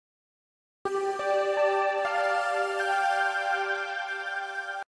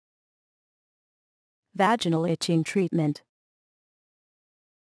Vaginal itching treatment.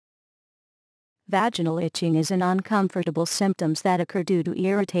 Vaginal itching is an uncomfortable symptoms that occur due to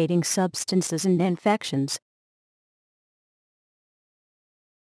irritating substances and infections.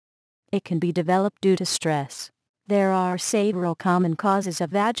 It can be developed due to stress. There are several common causes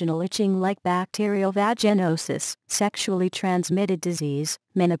of vaginal itching like bacterial vaginosis, sexually transmitted disease,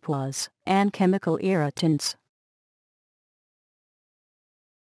 menopause, and chemical irritants.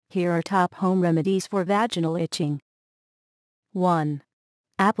 Here are top home remedies for vaginal itching. 1.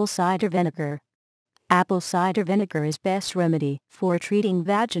 Apple cider vinegar. Apple cider vinegar is best remedy for treating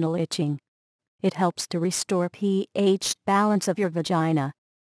vaginal itching. It helps to restore pH balance of your vagina.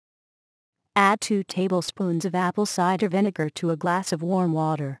 Add 2 tablespoons of apple cider vinegar to a glass of warm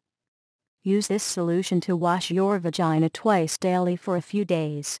water. Use this solution to wash your vagina twice daily for a few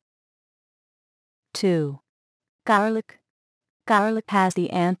days. 2. Garlic. Garlic has the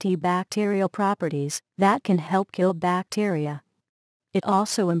antibacterial properties that can help kill bacteria. It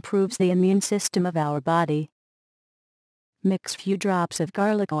also improves the immune system of our body. Mix few drops of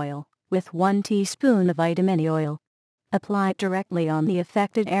garlic oil with 1 teaspoon of vitamin E oil. Apply it directly on the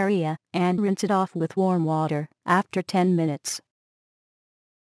affected area and rinse it off with warm water after 10 minutes.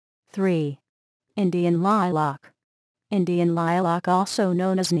 3. Indian lilac. Indian lilac, also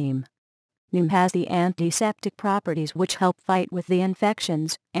known as neem. Neem has the antiseptic properties which help fight with the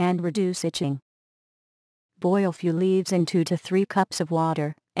infections and reduce itching. Boil few leaves in 2 to 3 cups of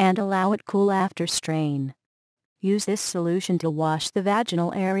water and allow it cool after strain. Use this solution to wash the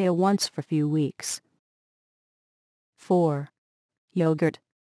vaginal area once for few weeks. 4. Yogurt.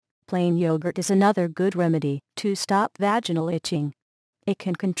 Plain yogurt is another good remedy to stop vaginal itching. It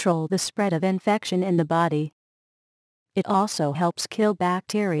can control the spread of infection in the body. It also helps kill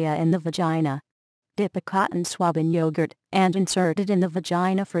bacteria in the vagina. Dip a cotton swab in yogurt and insert it in the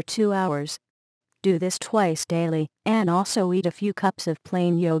vagina for 2 hours. Do this twice daily, and also eat a few cups of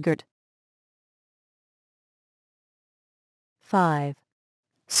plain yogurt. 5.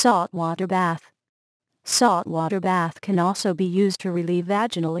 Saltwater bath. Saltwater bath can also be used to relieve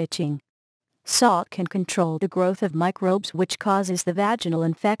vaginal itching. Salt can control the growth of microbes which causes the vaginal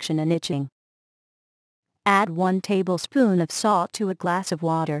infection and itching. Add 1 tablespoon of salt to a glass of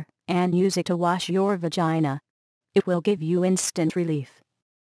water, and use it to wash your vagina. It will give you instant relief.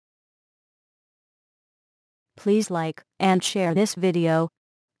 Please like and share this video.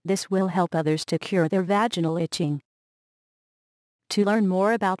 This will help others to cure their vaginal itching. To learn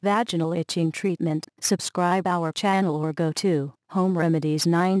more about vaginal itching treatment, subscribe our channel or go to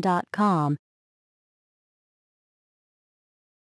HomeRemedies9.com.